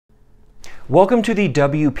Welcome to the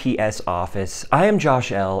WPS Office. I am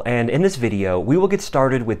Josh L., and in this video, we will get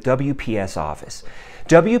started with WPS Office.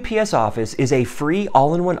 WPS Office is a free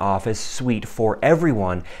all-in-one office suite for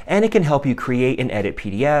everyone, and it can help you create and edit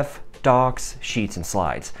PDF, docs, sheets, and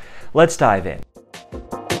slides. Let's dive in.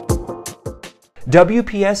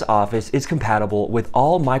 WPS Office is compatible with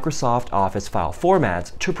all Microsoft Office file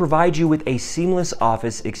formats to provide you with a seamless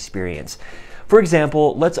Office experience. For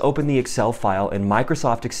example, let's open the Excel file in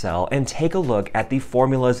Microsoft Excel and take a look at the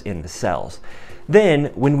formulas in the cells. Then,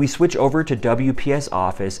 when we switch over to WPS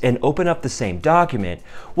Office and open up the same document,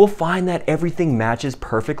 we'll find that everything matches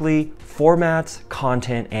perfectly: formats,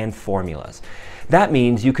 content, and formulas. That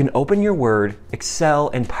means you can open your Word, Excel,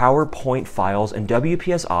 and PowerPoint files in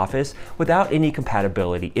WPS Office without any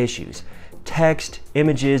compatibility issues. Text,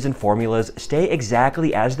 images, and formulas stay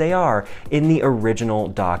exactly as they are in the original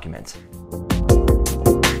documents.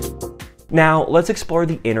 Now, let's explore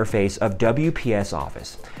the interface of WPS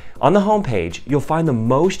Office. On the home page, you'll find the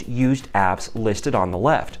most used apps listed on the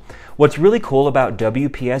left. What's really cool about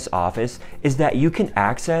WPS Office is that you can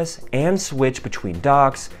access and switch between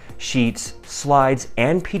docs, sheets, slides,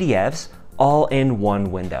 and PDFs all in one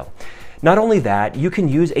window. Not only that, you can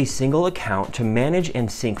use a single account to manage and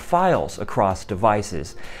sync files across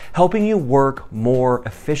devices, helping you work more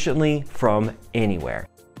efficiently from anywhere.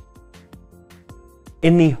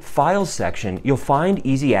 In the Files section, you'll find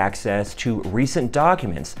easy access to recent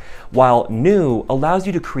documents, while New allows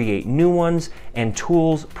you to create new ones, and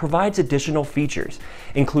Tools provides additional features,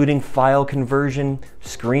 including file conversion,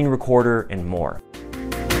 screen recorder, and more.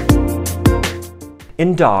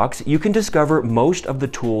 In Docs, you can discover most of the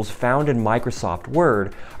tools found in Microsoft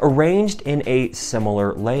Word arranged in a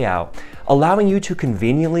similar layout, allowing you to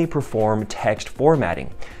conveniently perform text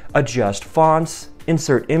formatting, adjust fonts,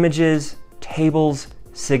 insert images, tables,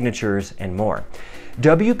 signatures, and more.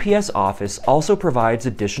 WPS Office also provides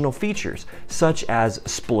additional features such as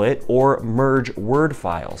split or merge Word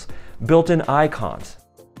files, built-in icons,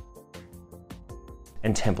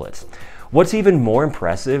 and templates. What's even more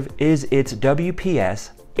impressive is its WPS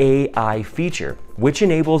AI feature, which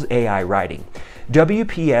enables AI writing.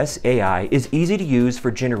 WPS AI is easy to use for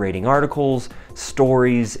generating articles,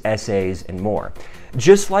 stories, essays, and more.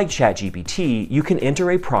 Just like ChatGPT, you can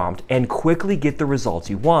enter a prompt and quickly get the results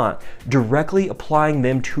you want, directly applying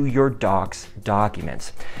them to your docs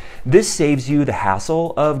documents. This saves you the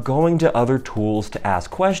hassle of going to other tools to ask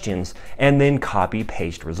questions and then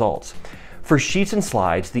copy-paste results. For sheets and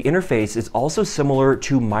slides, the interface is also similar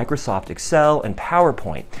to Microsoft Excel and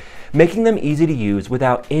PowerPoint, making them easy to use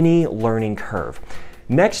without any learning curve.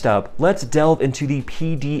 Next up, let's delve into the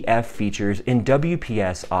PDF features in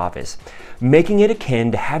WPS Office, making it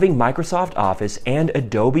akin to having Microsoft Office and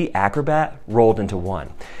Adobe Acrobat rolled into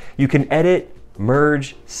one. You can edit,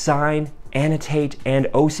 merge, sign, annotate, and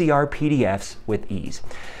OCR PDFs with ease.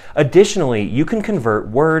 Additionally, you can convert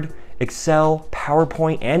Word, Excel,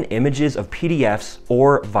 PowerPoint, and images of PDFs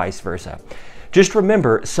or vice versa. Just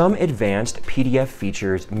remember, some advanced PDF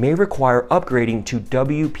features may require upgrading to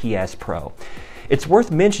WPS Pro. It's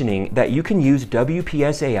worth mentioning that you can use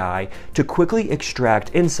WPS AI to quickly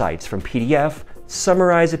extract insights from PDF,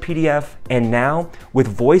 summarize a PDF, and now, with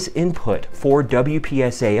voice input for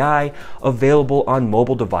WPS AI available on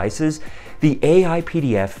mobile devices, the AI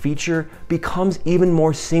PDF feature becomes even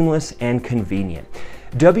more seamless and convenient.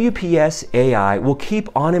 WPS AI will keep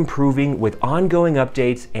on improving with ongoing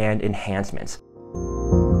updates and enhancements.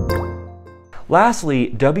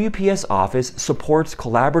 Lastly, WPS Office supports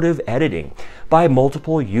collaborative editing by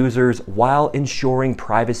multiple users while ensuring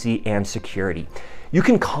privacy and security. You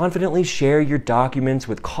can confidently share your documents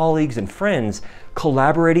with colleagues and friends,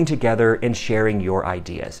 collaborating together and sharing your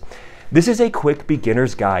ideas. This is a quick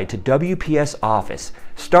beginner's guide to WPS Office.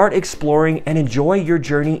 Start exploring and enjoy your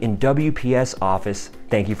journey in WPS Office.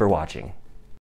 Thank you for watching.